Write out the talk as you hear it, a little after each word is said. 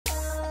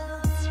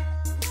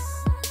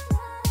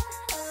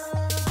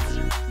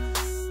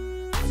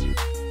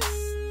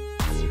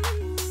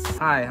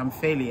Hi, I'm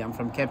Feli. I'm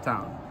from Cape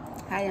Town.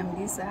 Hi, I'm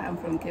Lisa. I'm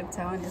from Cape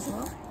Town as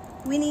well.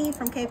 Winnie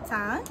from Cape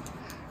Town.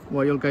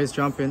 Why you guys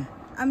jumping?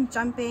 I'm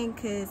jumping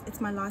because it's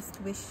my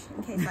last wish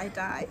in case I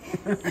die.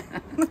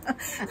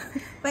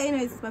 But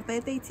anyways, it's my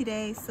birthday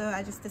today, so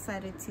I just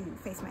decided to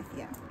face my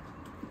fear.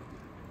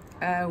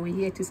 We're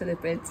here to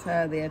celebrate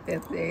their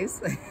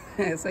birthdays,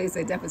 so it's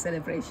a type of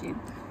celebration.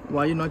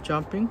 Why are you not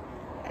jumping?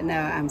 No,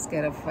 I'm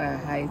scared of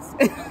heights.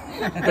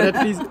 But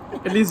at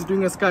least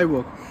doing a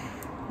skywalk.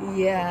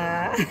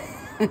 Yeah.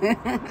 You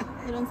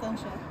don't sound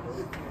sure.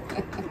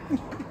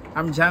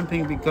 I'm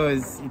jumping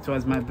because it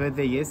was my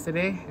birthday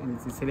yesterday and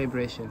it's a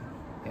celebration.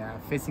 Yeah,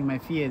 facing my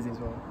fears as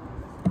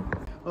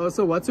well.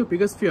 So what's your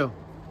biggest fear?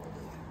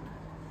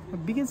 My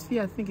biggest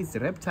fear, I think, is a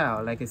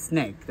reptile, like a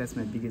snake. That's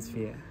my biggest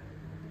fear.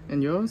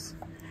 And yours?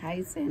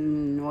 Heights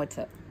and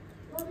water.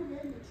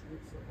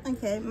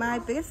 Okay, my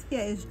biggest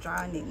fear is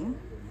drowning.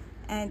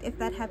 And if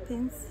that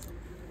happens,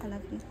 I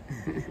love you.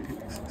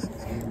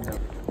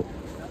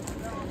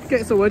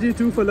 Okay, so what do you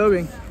do for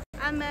living?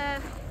 I'm a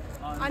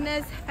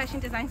honors fashion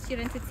design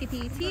student at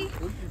CPUT.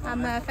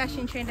 I'm a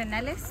fashion trend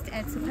analyst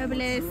at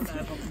Superbalist,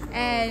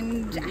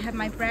 and I have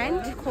my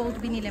brand called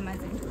Winnie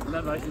Limousine.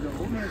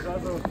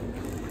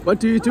 What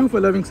do you do for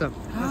living, sir?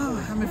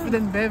 Oh, I'm a food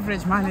and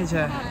beverage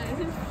manager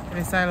in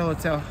a silo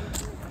hotel.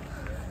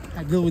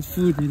 I deal with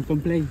food and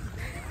complain.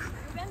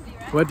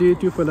 What do you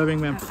do for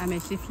living, ma'am? I'm a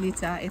shift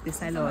leader at the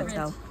Silo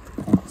Hotel,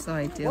 so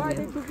I deal with.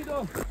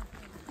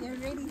 You're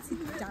ready to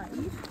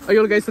dive? Are you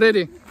all guys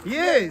ready?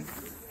 Yes!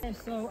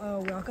 So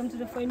welcome to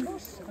the fine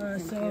bush.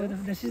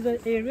 This is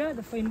the area,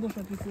 the fine bush,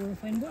 what we call the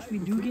fine bush. We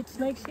do get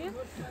snakes here.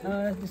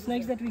 The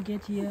snakes that we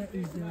get here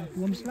is the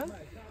worm slug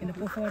and the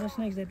pofara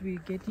snakes that we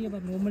get here.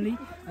 But normally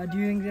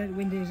during that,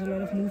 when there's a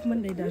lot of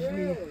movement,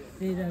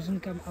 they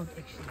doesn't come out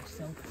actually.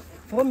 So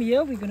from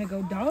here we're gonna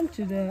go down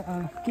to the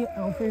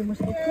our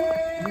famous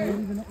area where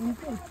we're gonna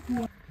enter.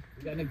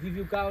 We're gonna give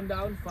you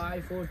countdown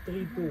 5, 4,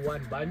 3, 2,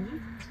 1. Bungee.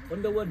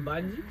 On the word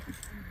bungee,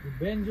 you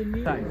bend your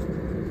knee.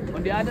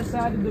 On the other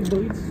side of the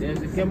bridge,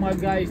 there's a camera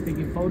guy is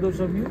taking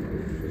photos of you,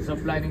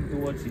 ziplining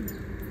towards you.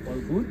 All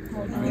good?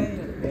 Okay.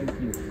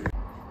 Thank you.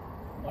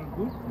 All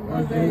good?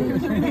 Okay.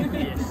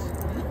 Yes.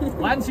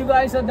 Once you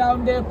guys are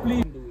down there,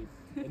 please do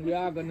it. And we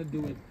are gonna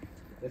do it.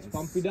 Let's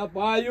pump it up.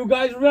 Are you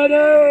guys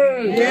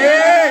ready?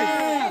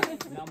 Yes!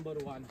 Number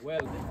 1.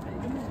 Well.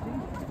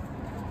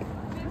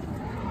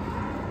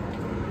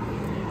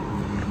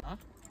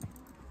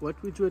 What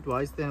would you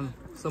advise them,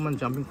 someone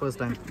jumping first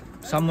time?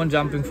 Someone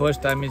jumping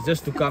first time is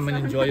just to come and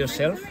enjoy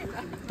yourself.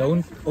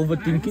 Don't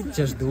overthink it,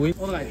 just do it.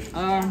 Alright,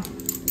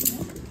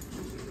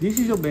 this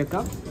is your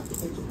backup.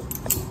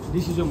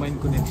 This is your main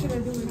connection.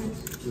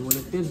 You want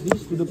to test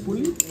this to the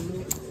pulley.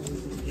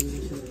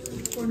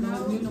 So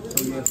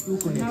you have 2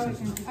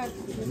 connections now.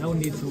 No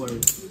need to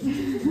worry.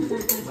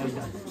 Well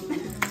done.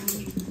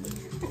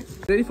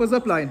 Ready for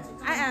zipline?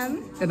 I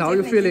am. And how are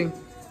you feeling?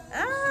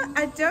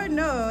 I don't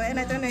know, and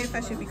I don't know if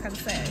I should be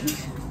concerned.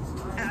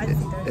 I honestly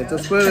don't know. It's a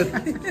spirit.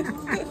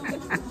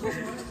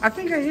 I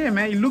think I am,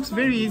 man. It looks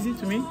very easy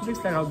to me. It looks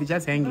like I'll be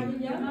just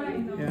hanging. Yeah.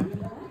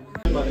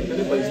 I'm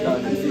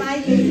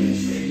smiling.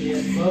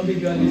 Bobby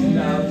gun is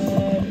down.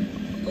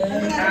 I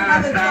think I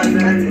have a chance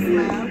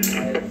not to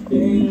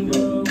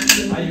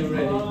smile. Are you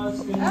ready?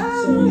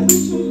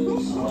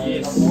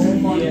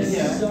 Yes.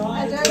 Yes. I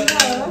don't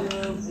know.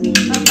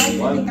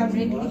 I think I'm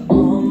ready.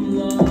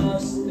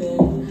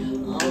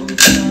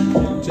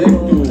 Check 2,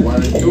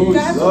 1, 2,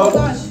 Guys, stop. hold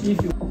on.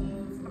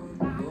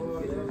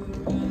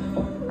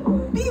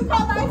 Be by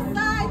my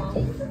side.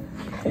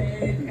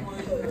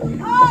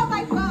 Oh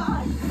my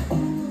God.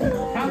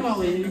 Come on,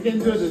 Winnie, you can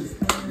do this.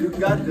 You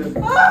got this. Oh.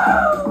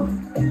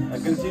 I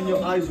can see in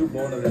your eyes you're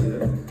born already.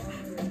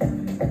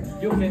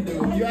 You can do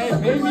it. You are a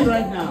baby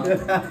right now.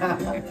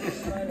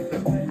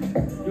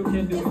 You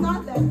can do It's it.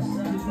 not that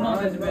bad. It's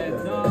not as bad.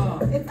 No.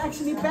 It's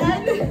actually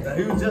bad.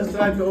 You just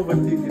try to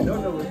overthink it.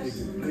 Don't overthink it,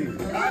 please.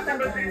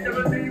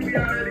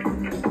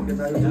 Because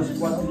I just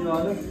want you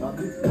on it.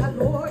 My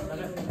Lord.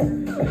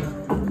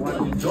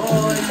 One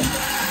joy.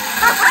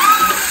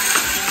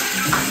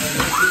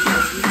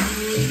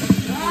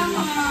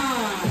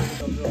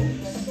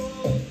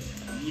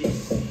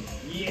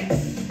 Yes.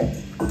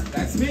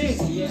 That's me.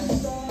 Yes.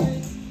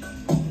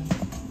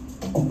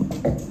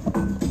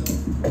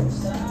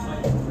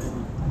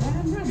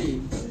 I'm ready.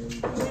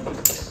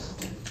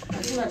 I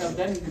feel like I've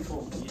done it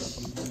before.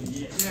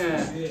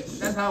 Yeah,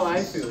 that's how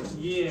I feel.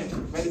 Yeah.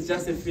 But it's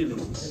just a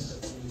feeling.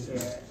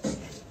 Yeah.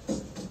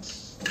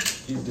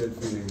 Keep that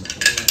feeling.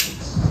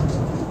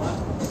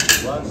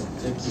 1,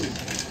 check 2.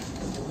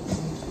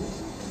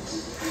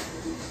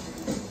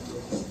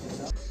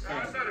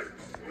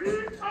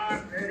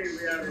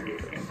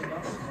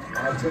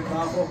 Check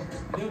Marco.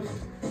 3,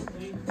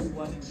 2,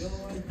 1,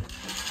 enjoy.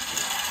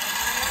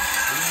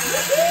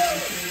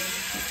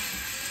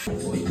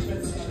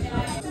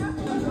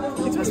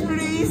 It was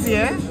pretty easy, eh?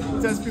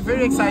 It was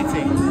very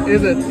exciting.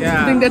 Is it?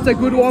 Yeah. I think that's a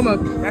good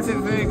warm-up. That's a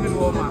very good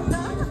warm-up.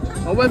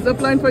 How was the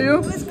zipline for you?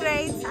 It was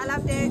great. I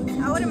loved it.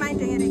 I wouldn't mind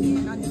doing it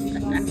again, honestly.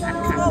 It's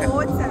more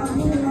water.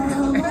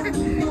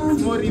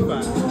 more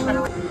river.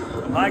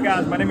 Hi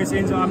guys, my name is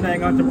Enzo. I'm the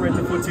hangout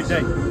operator for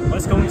today.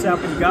 What's going to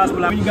happen, guys?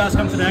 When you guys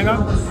come to the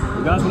hangout,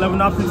 you guys will have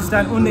an option to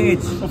stand on the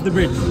edge of the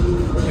bridge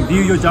and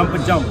view your jump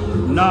and jump.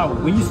 Now,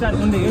 when you stand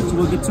on the edge, you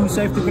will get two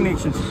safety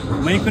connections,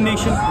 main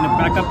connection and a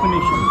backup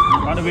connection.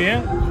 Right over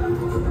here,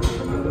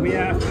 we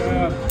have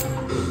the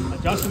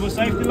adjustable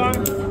safety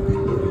line,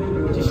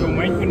 which is your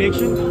main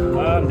connection.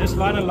 This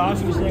line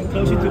allows you to stand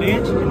closer to the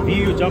edge and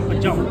view your jump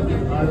and jump.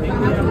 Then we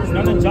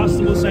have an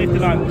adjustable safety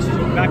line, which is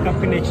your backup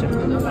connection.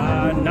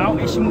 Now,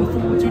 as you move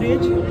forward to the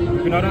edge,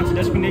 you can hold on to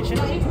this connection,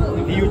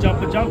 view your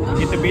jump and jump,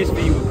 get the best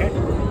view, okay?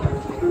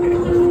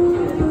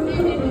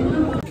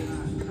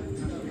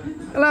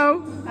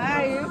 Hello.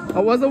 Hi.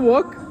 How was the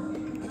walk?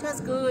 It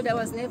was good. I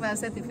was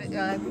nervous at the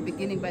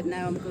beginning, but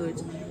now I'm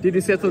good. Did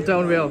you settle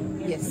down well?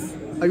 Yes.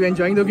 Are you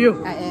enjoying the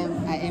view? I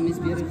am. It's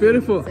beautiful. It's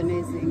beautiful. It's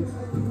amazing.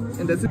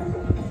 And that's it.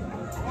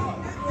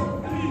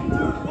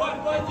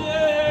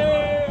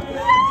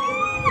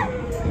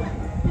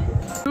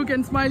 You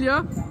can smile,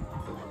 yeah?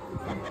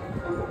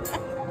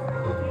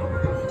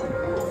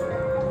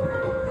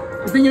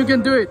 You think you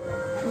can do it?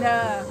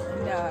 No,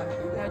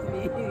 not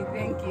me.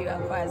 Thank you.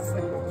 I'll pass.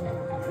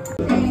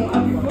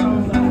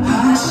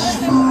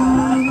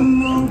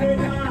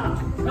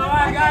 Come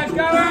on, guys,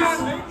 come on!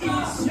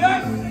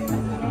 Yes!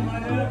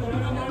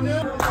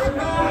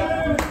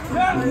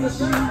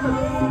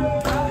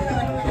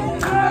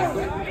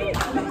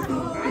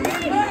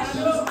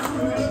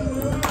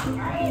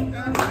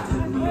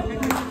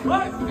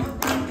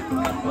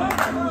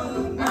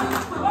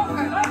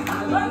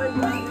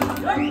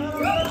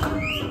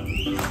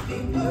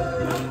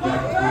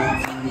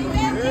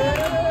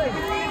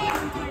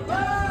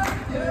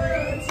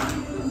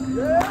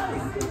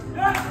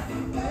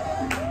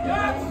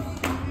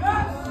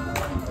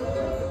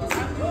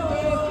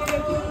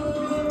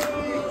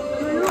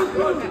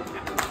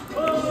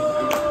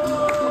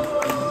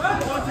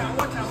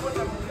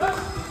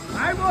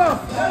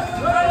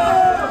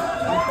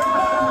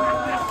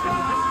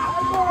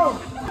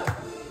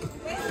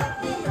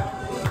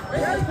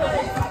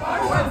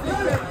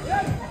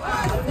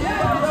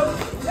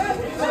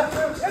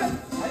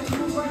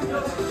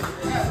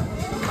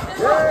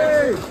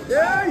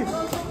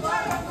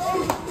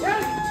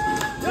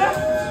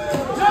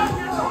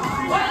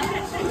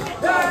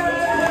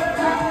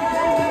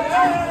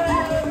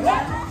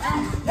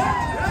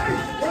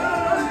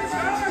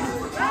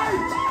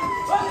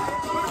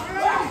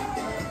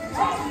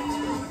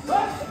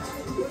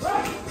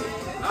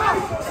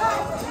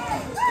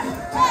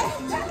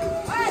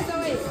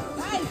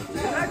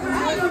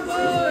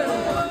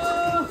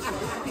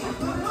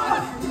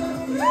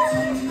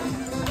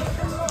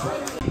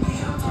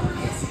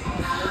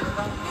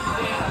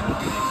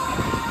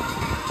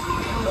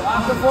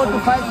 After 4 to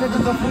 5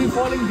 seconds of free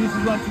falling, this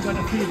is what you're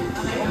gonna feel.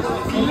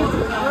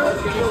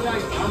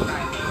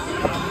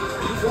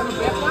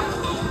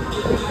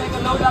 Take a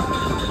load up to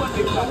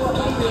 2.8.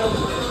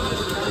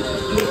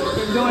 You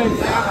can do it.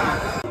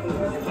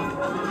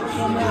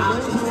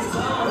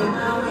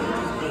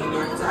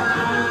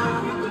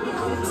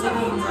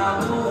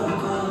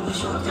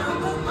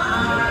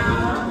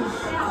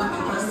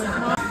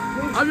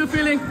 How are you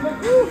feeling? I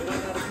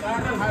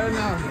don't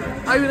know.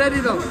 Are you ready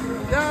though?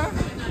 Yeah.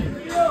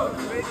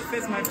 Ready to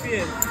face my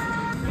fears.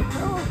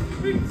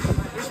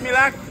 Wish me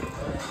luck.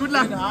 Good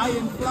luck. Get high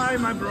and fly,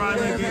 my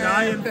brother. Get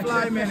high and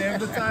fly, man. Have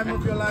the time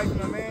of your life,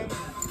 my man.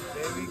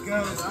 There we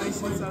go.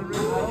 Stations are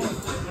ready.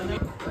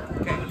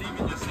 Okay, believe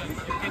in yourself.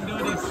 You can do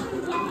this.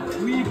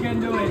 We can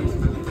do it.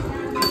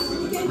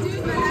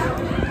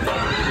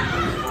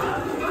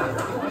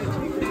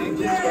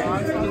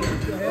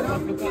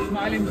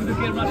 Smile into the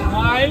camera.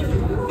 Smile.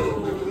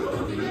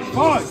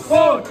 5,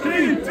 4,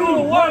 3,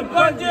 2, 1,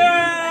 punch it!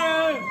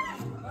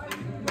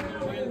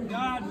 Well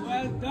done,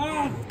 well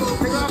done.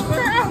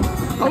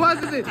 How was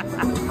it? It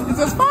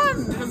was fun.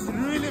 It was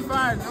really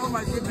fun. Oh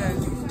my goodness.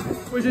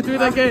 We should do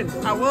it again.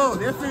 I will,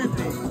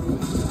 definitely.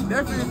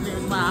 Definitely,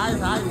 with my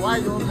eyes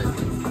wide open.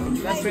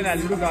 That's when I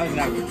look, I was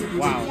like,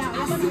 wow.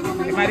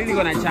 Am I really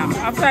gonna jump?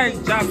 After I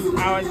jumped,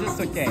 I was just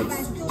okay.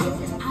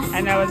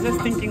 And I was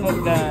just thinking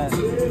of the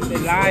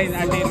line,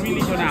 are they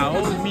really gonna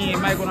hold me?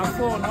 Am I gonna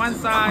fall on one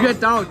side? You had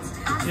doubts.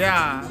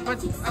 Yeah,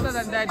 but other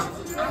than that, I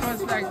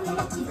was like,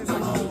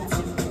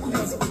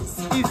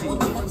 easy.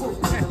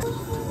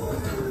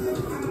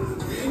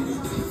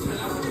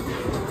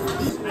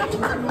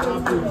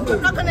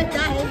 I'm not gonna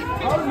die.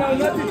 Oh no,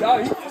 not to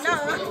die. No.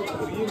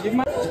 Give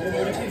my...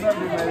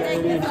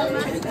 Thank you so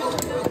much.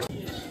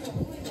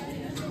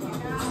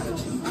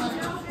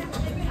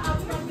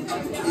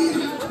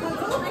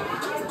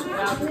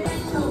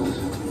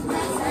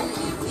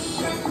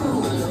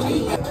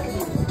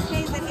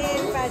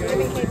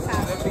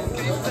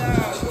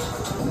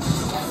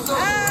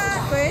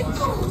 Good.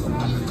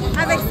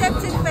 I've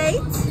accepted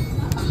fate.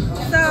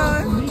 So,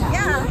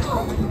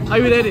 yeah. Are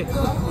you ready?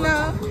 No.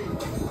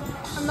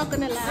 I'm not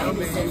gonna lie. You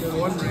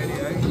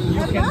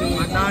can do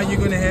it. Now you're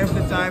gonna have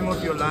the time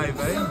of your life,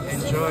 eh?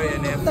 Enjoy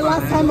and have The fun.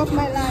 last time of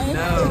my life.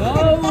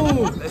 No.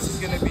 No! This is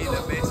gonna be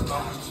the best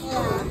moment.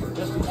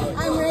 Yeah.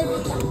 I'm ready.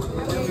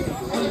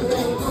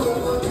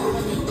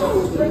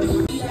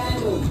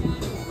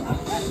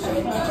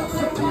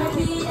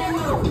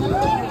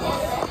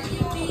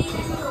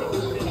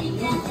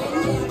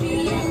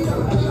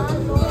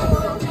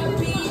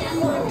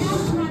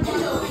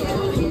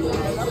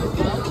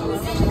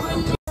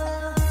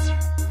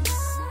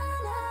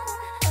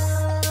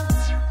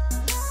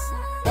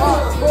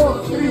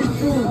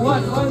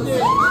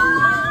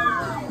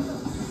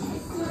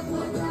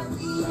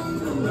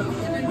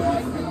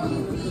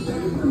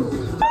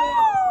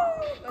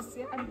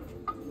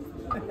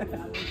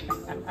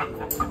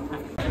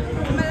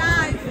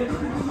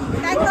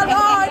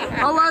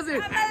 How was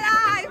it? I'm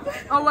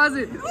alive! How was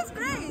it? It was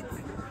great!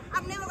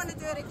 I'm never gonna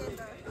do it again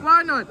though.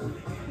 Why not?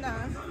 No.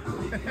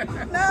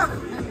 No!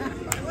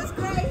 It was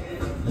great!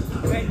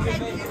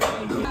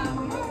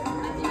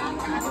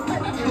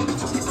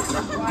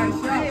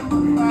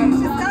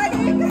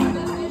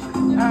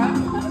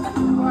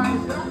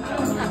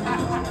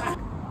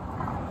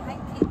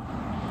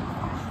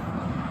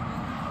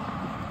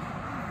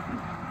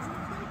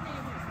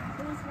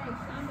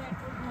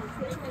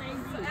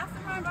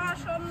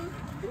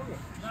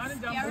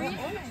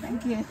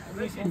 Thank you.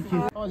 Thank you.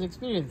 How was the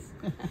experience?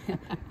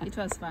 It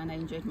was fun. I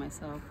enjoyed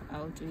myself.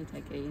 I'll do it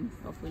again.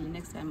 Hopefully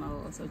next time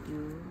I'll also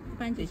do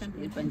bungee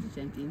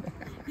jumping.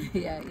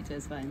 Yeah, it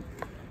was fun.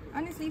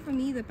 Honestly, for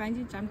me, the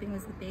bungee jumping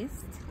was the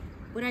best.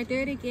 Would I do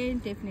it again?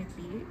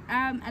 Definitely.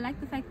 I like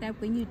the fact that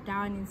when you're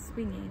down and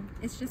swinging,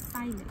 it's just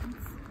silent.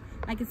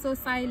 Like, it's so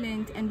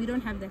silent, and we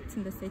don't have that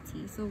in the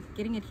city. So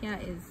getting it here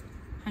is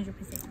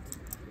 100%.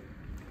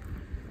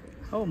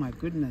 Oh my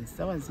goodness,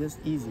 that was just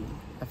easy.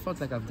 I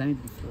felt like I've done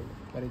it before,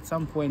 but at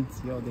some point,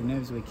 the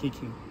nerves were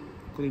kicking.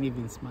 Couldn't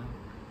even smile.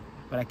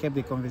 But I kept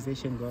the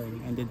conversation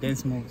going and the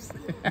dance moves.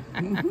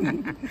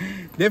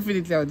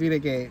 Definitely, I'll do it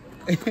again.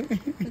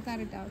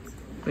 Without a doubt.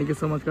 Thank you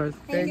so much, guys.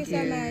 Thank you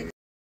so much.